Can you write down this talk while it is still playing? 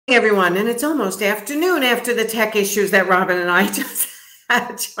Everyone, and it's almost afternoon after the tech issues that Robin and I just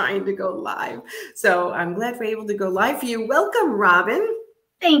had trying to go live. So I'm glad we're able to go live for you. Welcome, Robin.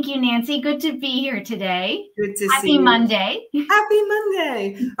 Thank you, Nancy. Good to be here today. Good to Happy see you. Monday. Happy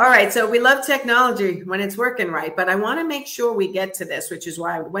Monday. All right, so we love technology when it's working right, but I want to make sure we get to this, which is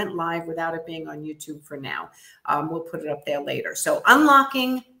why I went live without it being on YouTube for now. We'll put it up there later. So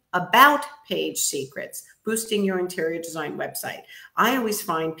unlocking about page secrets, boosting your interior design website. I always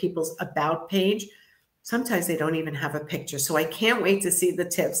find people's about page, sometimes they don't even have a picture. So I can't wait to see the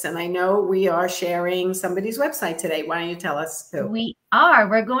tips. And I know we are sharing somebody's website today. Why don't you tell us who? We are.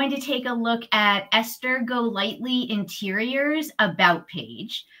 We're going to take a look at Esther Golightly Interiors about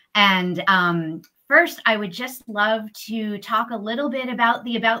page. And first, I would just love to talk a little bit about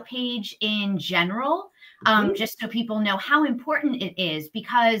the about page in general. Just so people know how important it is,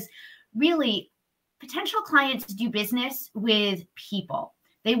 because really potential clients do business with people.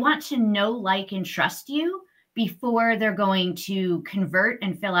 They want to know, like, and trust you before they're going to convert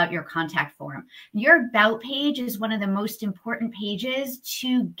and fill out your contact form. Your about page is one of the most important pages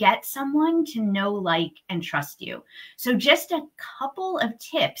to get someone to know, like, and trust you. So just a couple of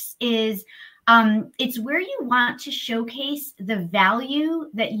tips is it's where you want to showcase the value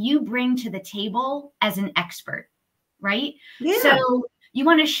that you bring to the table as an expert, right? Yeah. So you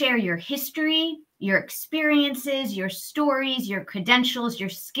want to share your history, your experiences, your stories, your credentials, your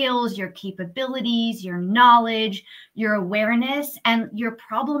skills, your capabilities, your knowledge, your awareness, and your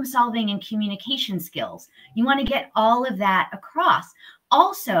problem solving and communication skills. You want to get all of that across.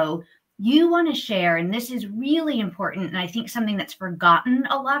 Also, you want to share, and this is really important, and I think something that's forgotten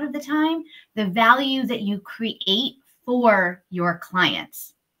a lot of the time, the value that you create for your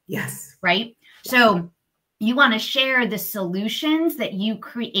clients. Yes. Right? So you want to share the solutions that you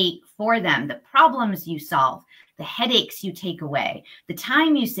create for them, the problems you solve, the headaches you take away, the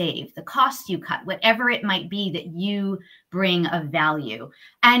time you save, the costs you cut, whatever it might be that you bring of value.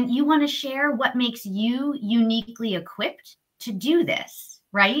 And you want to share what makes you uniquely equipped to do this,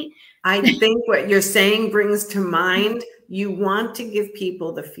 right? I think what you're saying brings to mind, you want to give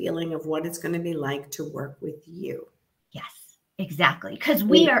people the feeling of what it's going to be like to work with you. Yes, exactly. Because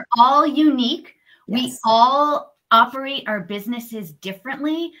we are all unique. Yes. We all operate our businesses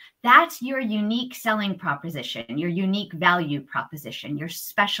differently. That's your unique selling proposition, your unique value proposition, your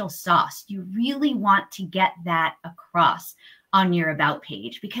special sauce. You really want to get that across on your about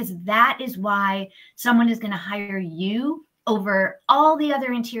page, because that is why someone is going to hire you over all the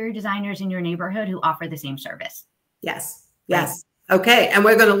other interior designers in your neighborhood who offer the same service. Yes. Yes. Right. Okay. And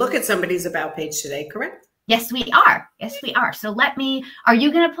we're going to look at somebody's about page today, correct? Yes, we are. Yes, we are. So are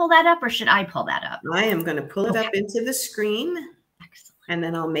you going to pull that up or should I pull that up? I am going to pull it up into the screen. Excellent. And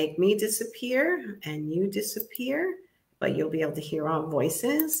then I'll make me disappear and you disappear, but you'll be able to hear our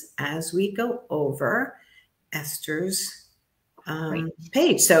voices as we go over Esther's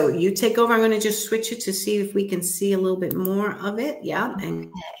page. So you take over. I'm going to just switch it to see if we can see a little bit more of it. Yeah. And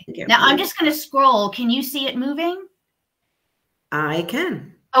now I'm just going to scroll. Can you see it moving? I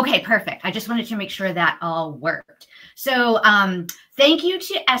can. Okay, perfect. I just wanted to make sure that all worked. So thank you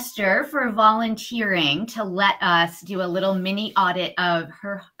to Esther for volunteering to let us do a little mini audit of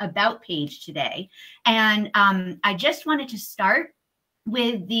her about page today. And I just wanted to start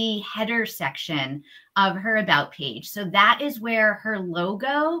with the header section of her about page. So that is where her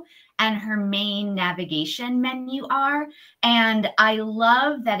logo and her main navigation menu are. And I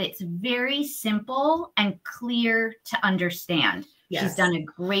love that it's very simple and clear to understand. Yes. She's done a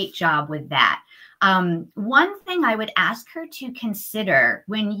great job with that. One thing I would ask her to consider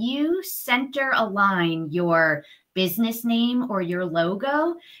when you center align your business name or your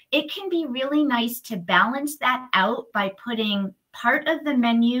logo, it can be really nice to balance that out by putting part of the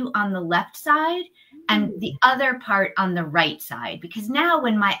menu on the left side and the other part on the right side. Because now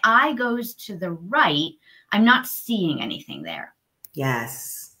when my eye goes to the right, I'm not seeing anything there.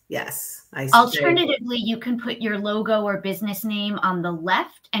 Yes. Yes. Alternatively, you can put your logo or business name on the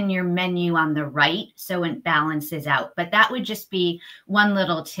left and your menu on the right, so it balances out. But that would just be one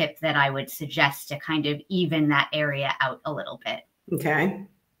little tip that I would suggest to kind of even that area out a little bit. Okay.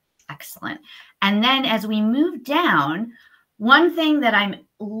 Excellent. And then as we move down, one thing that I'm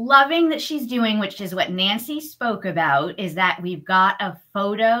loving that she's doing, which is what Nancy spoke about, is that we've got a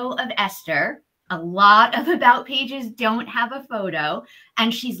photo of Esther. A lot of about pages don't have a photo,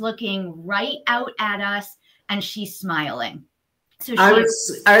 and she's looking right out at us and she's smiling. So I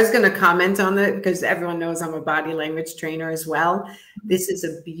was going to comment on that because everyone knows I'm a body language trainer as well. This is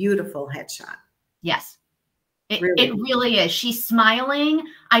a beautiful headshot. Yes, it really is. She's smiling.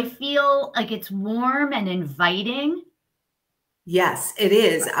 I feel like it's warm and inviting. Yes, it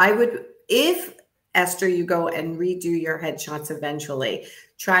is. I would, if Esther, you go and redo your headshots eventually,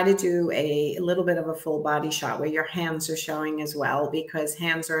 try to do a little bit of a full body shot where your hands are showing as well, because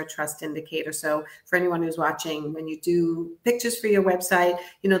hands are a trust indicator. So for anyone who's watching, when you do pictures for your website,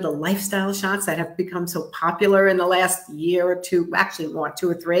 you know, the lifestyle shots that have become so popular in the last year or two, actually more, 2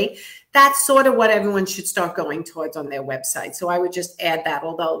 or 3, that's sort of what everyone should start going towards on their website. So I would just add that,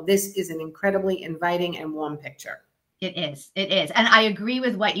 although this is an incredibly inviting and warm picture. It is. It is. And I agree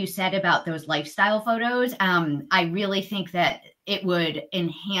with what you said about those lifestyle photos. I really think that it would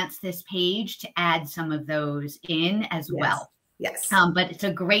enhance this page to add some of those in as well. Yes. But it's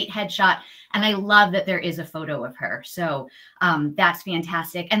a great headshot. And I love that there is a photo of her. So that's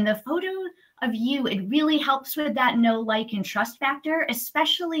fantastic. And the photo of you, it really helps with that know, like, and trust factor,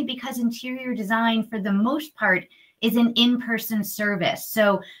 especially because interior design, for the most part, is an in-person service.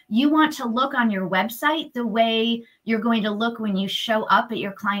 So you want to look on your website the way you're going to look when you show up at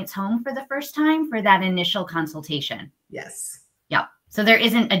your client's home for the first time for that initial consultation. Yes. Yep. So there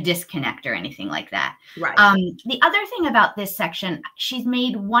isn't a disconnect or anything like that. Right. The other thing about this section, she's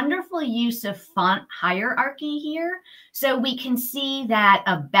made wonderful use of font hierarchy here. So we can see that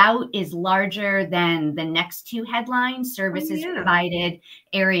about is larger than the next 2 headlines, services provided,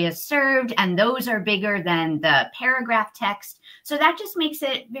 areas served, and those are bigger than the paragraph text. So that just makes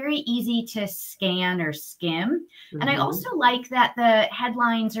it very easy to scan or skim. And I also like that the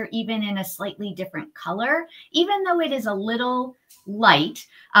headlines are even in a slightly different color, even though it is a little light.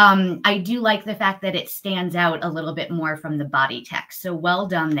 I do like the fact that it stands out a little bit more from the body text. So well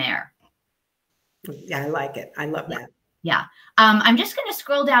done there. Yeah, I like it. I love that. Yeah. I'm just going to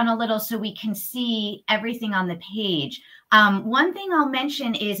scroll down a little so we can see everything on the page. One thing I'll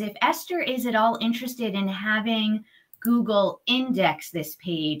mention is if Esther is at all interested in having Google index this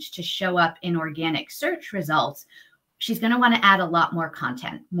page to show up in organic search results, she's going to want to add a lot more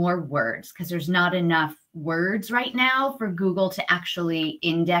content, more words, because there's not enough words right now for Google to actually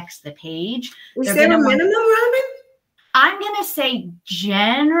index the page. Is there a minimum, Robin? I'm going to say,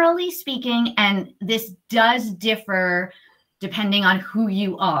 generally speaking, and this does differ depending on who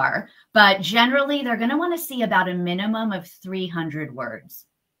you are, but generally they're going to want to see about a minimum of 300 words.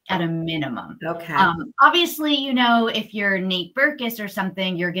 At a minimum. Okay. Obviously, you know, if you're Nate Berkus or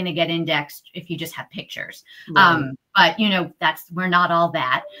something, you're going to get indexed if you just have pictures. Right. But, you know, we're not all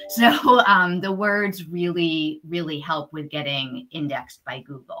that. So the words really, really help with getting indexed by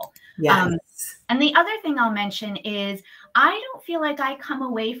Google. Yes. And the other thing I'll mention is I don't feel like I come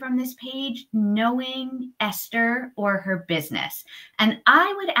away from this page knowing Esther or her business. And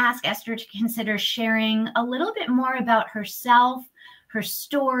I would ask Esther to consider sharing a little bit more about herself, her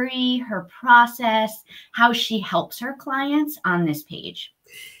story, her process, how she helps her clients on this page.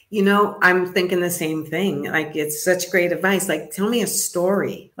 You know, I'm thinking the same thing. Like, it's such great advice. Like, tell me a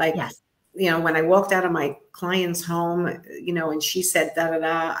story. Like, yes. You know, when I walked out of my client's home, you know, and she said, da, da,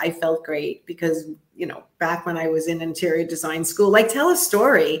 da, I felt great because, you know, back when I was in interior design school, like, tell a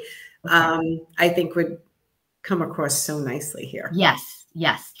story, okay. I think would come across so nicely here. Yes.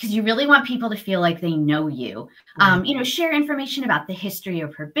 Yes, because you really want people to feel like they know you. You know, share information about the history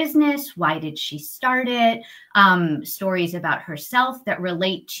of her business. Why did she start it? Stories about herself that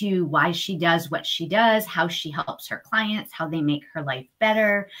relate to why she does what she does, how she helps her clients, how they make her life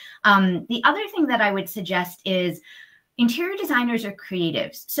better. The other thing that I would suggest is interior designers are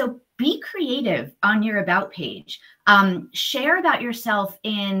creatives. So be creative on your about page. Share about yourself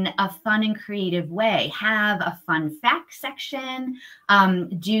in a fun and creative way. Have a fun fact section.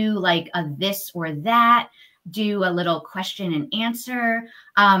 Do like a this or that. Do a little question and answer.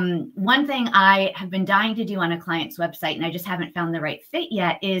 One thing I have been dying to do on a client's website, and I just haven't found the right fit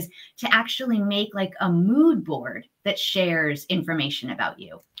yet, is to actually make like a mood board that shares information about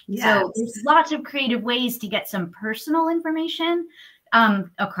you. Yes. So there's lots of creative ways to get some personal information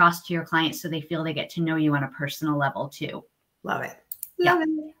across to your clients so they feel they get to know you on a personal level too. Love it. Love it.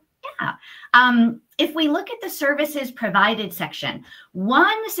 Yeah. If we look at the services provided section,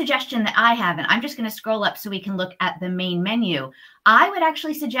 one suggestion that I have, and I'm just going to scroll up so we can look at the main menu, I would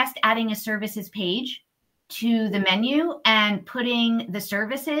actually suggest adding a services page to the menu and putting the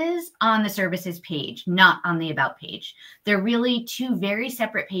services on the services page, not on the about page. They're really 2 very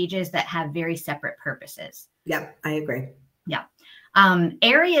separate pages that have very separate purposes. Yep, I agree. Yeah.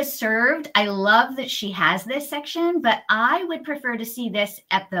 Areas served. I love that she has this section, but I would prefer to see this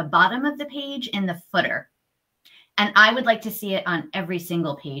at the bottom of the page in the footer. And I would like to see it on every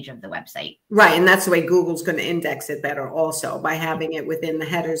single page of the website. Right. And that's the way Google's going to index it better also, by having it within the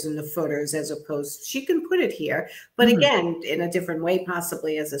headers and the footers, as opposed, she can put it here, but again, in a different way,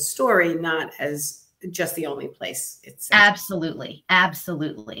 possibly as a story, not as just the only place it's absolutely.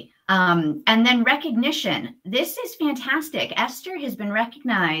 Absolutely. And then recognition. This is fantastic. Esther has been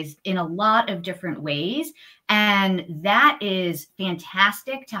recognized in a lot of different ways, and that is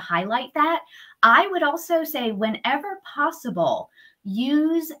fantastic to highlight that. I would also say, whenever possible,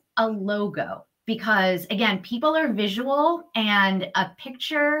 use a logo, because again, people are visual and a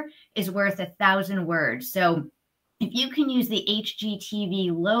picture is worth 1,000 words. So if you can use the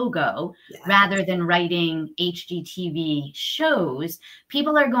HGTV logo rather than writing HGTV shows,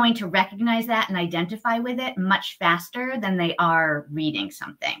 people are going to recognize that and identify with it much faster than they are reading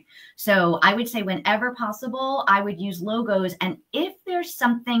something. So I would say, whenever possible, I would use logos. And if there's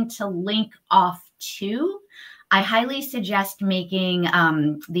something to link off to, I highly suggest making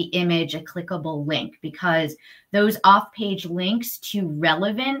the image a clickable link, because those off-page links to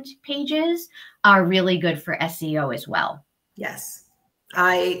relevant pages are really good for SEO as well. Yes,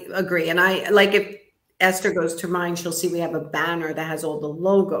 I agree. And I like, if Esther goes to mine, she'll see we have a banner that has all the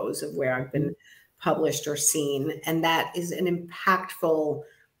logos of where I've been published or seen. And that is an impactful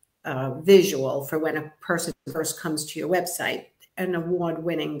visual for when a person first comes to your website. An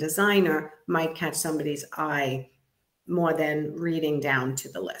award-winning designer might catch somebody's eye more than reading down to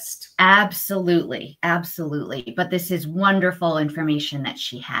the list. Absolutely. Absolutely. But this is wonderful information that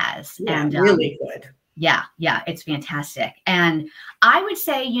she has. Yeah, and really good. Yeah, it's fantastic. And I would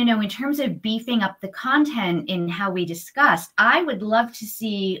say, you know, in terms of beefing up the content in how we discussed, I would love to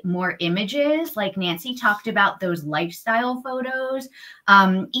see more images, like Nancy talked about, those lifestyle photos,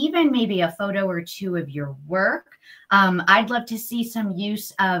 even maybe a photo or two of your work. I'd love to see some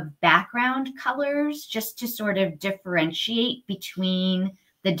use of background colors, just to sort of differentiate between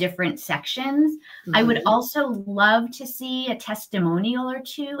the different sections. I would also love to see a testimonial or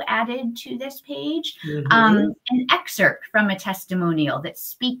two added to this page, an excerpt from a testimonial that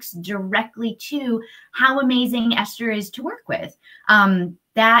speaks directly to how amazing Esther is to work with.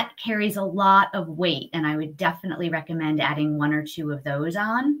 That carries a lot of weight, and I would definitely recommend adding 1 or 2 of those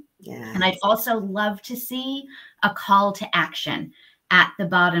on. Yeah. And I'd also love to see a call to action at the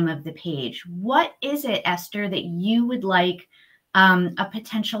bottom of the page. What is it, Esther, that you would like a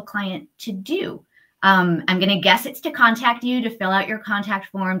potential client to do? I'm going to guess it's to contact you, to fill out your contact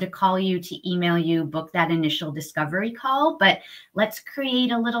form, to call you, to email you, book that initial discovery call. But let's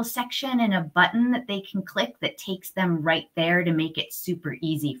create a little section and a button that they can click that takes them right there to make it super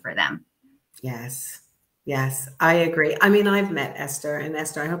easy for them. Yes, I agree. I mean, I've met Esther, and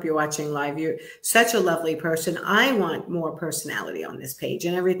Esther, I hope you're watching live. You're such a lovely person. I want more personality on this page,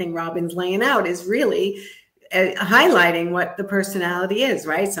 and everything Robin's laying out is really highlighting what the personality is,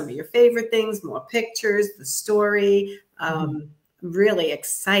 right? Some of your favorite things, more pictures, the story. Really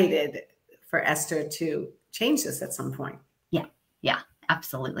excited for Esther to change this at some point. Yeah,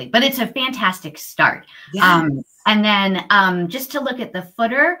 absolutely. But it's a fantastic start. Yes. And then just to look at the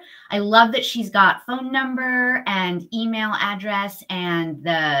footer, I love that she's got phone number and email address and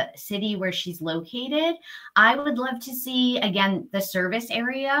the city where she's located. I would love to see, again, the service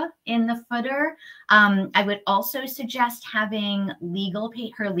area in the footer. I would also suggest having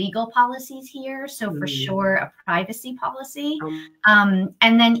her legal policies here. So for sure, a privacy policy. And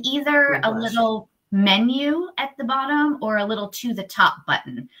then either a little menu at the bottom or a little to the top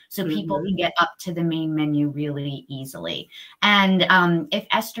button, so people can get up to the main menu really easily. And if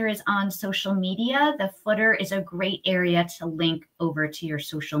Esther is on social media, the footer is a great area to link over to your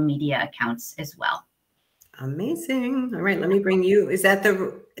social media accounts as well. Amazing. All right, let me bring you. Is that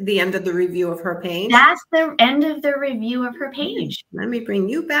the end of the review of her page? That's the end of the review of her page. Let me bring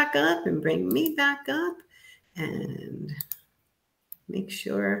you back up and bring me back up and make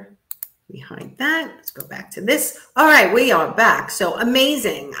sure we hide that. Let's go back to this. All right, we are back. So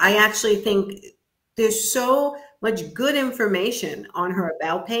amazing. I actually think there's so much good information on her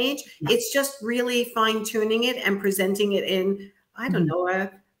about page. It's just really fine tuning it and presenting it in, I don't know,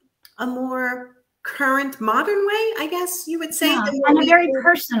 a more current, modern way, I guess you would say. In a very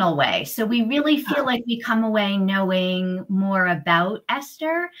personal way. So we really feel like we come away knowing more about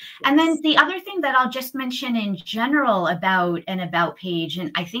Esther. And then the other thing that I'll just mention in general about an about page,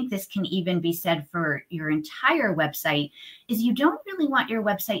 and I think this can even be said for your entire website, is you don't really want your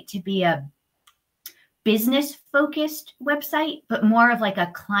website to be a business focused website, but more of like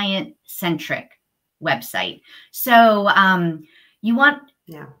a client-centric website. So you want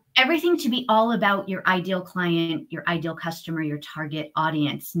everything to be all about your ideal client, your ideal customer, your target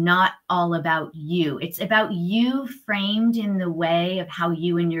audience, not all about you. It's about you framed in the way of how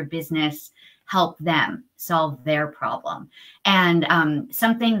you and your business help them solve their problem. And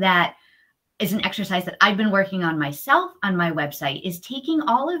something that is an exercise that I've been working on myself on my website is taking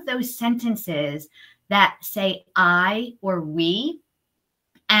all of those sentences that say I or we,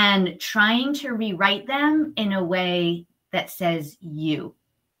 and trying to rewrite them in a way that says you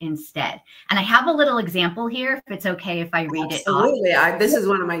instead. And I have a little example here, if it's okay if I read it off. Absolutely. This is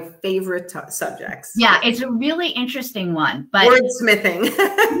one of my favorite subjects. Yeah, it's a really interesting one. But wordsmithing,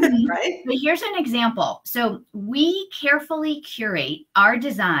 right? But here's an example. So we carefully curate our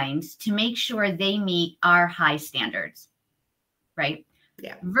designs to make sure they meet our high standards, right?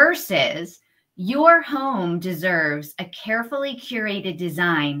 Yeah. Versus your home deserves a carefully curated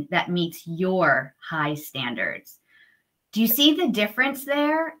design that meets your high standards. Do you see the difference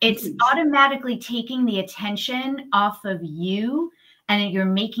there? It's automatically taking the attention off of you, and you're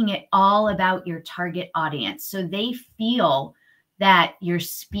making it all about your target audience. So they feel that you're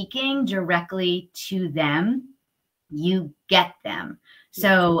speaking directly to them. You get them.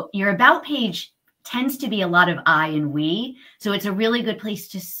 So your about page tends to be a lot of I and we. So it's a really good place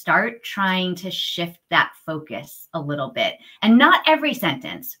to start trying to shift that focus a little bit. And not every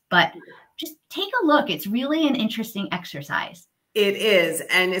sentence, but just take a look. It's really an interesting exercise. It is.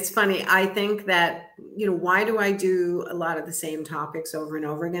 And it's funny. I think that, why do I do a lot of the same topics over and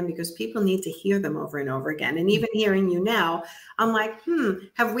over again? Because people need to hear them over and over again. And even hearing you now, I'm like,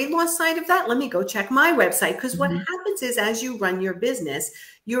 have we lost sight of that? Let me go check my website. Because what happens is, as you run your business,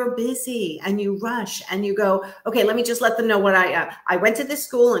 you're busy and you rush and you go, okay, let me just let them know what I went to this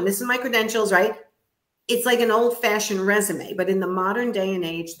school and this is my credentials, right? It's like an old fashioned resume, but in the modern day and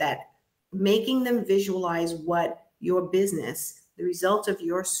age, that making them visualize what your business, the result of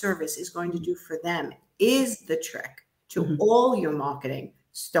your service, is going to do for them is the trick to all your marketing,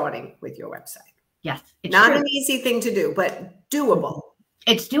 starting with your website. Yes. It's not true. An easy thing to do, but doable.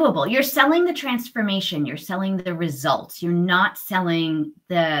 It's doable. You're selling the transformation. You're selling the results. You're not selling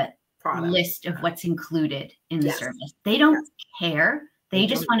the list of what's included in the service. They don't care. They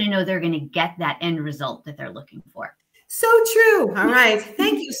just want to know they're going to get that end result that they're looking for. So true. All right.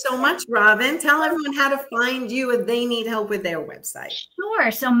 Thank you so much, Robin. Tell everyone how to find you if they need help with their website. Sure.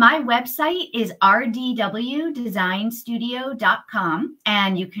 So my website is rdwdesignstudio.com,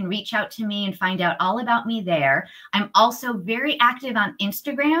 and you can reach out to me and find out all about me there. I'm also very active on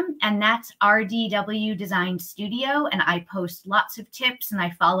Instagram, and that's RDW Design Studio, and I post lots of tips and I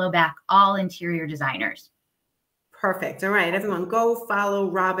follow back all interior designers. Perfect. All right, everyone, go follow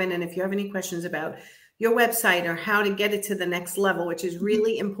Robin. And if you have any questions about your website or how to get it to the next level, which is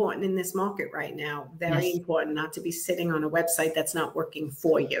really important in this market right now. Very important not to be sitting on a website that's not working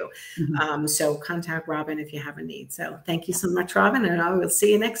for you. So contact Robin if you have a need. So thank you so much, Robin, and I will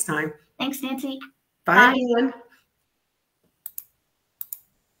see you next time. Thanks, Nancy. Bye, everyone.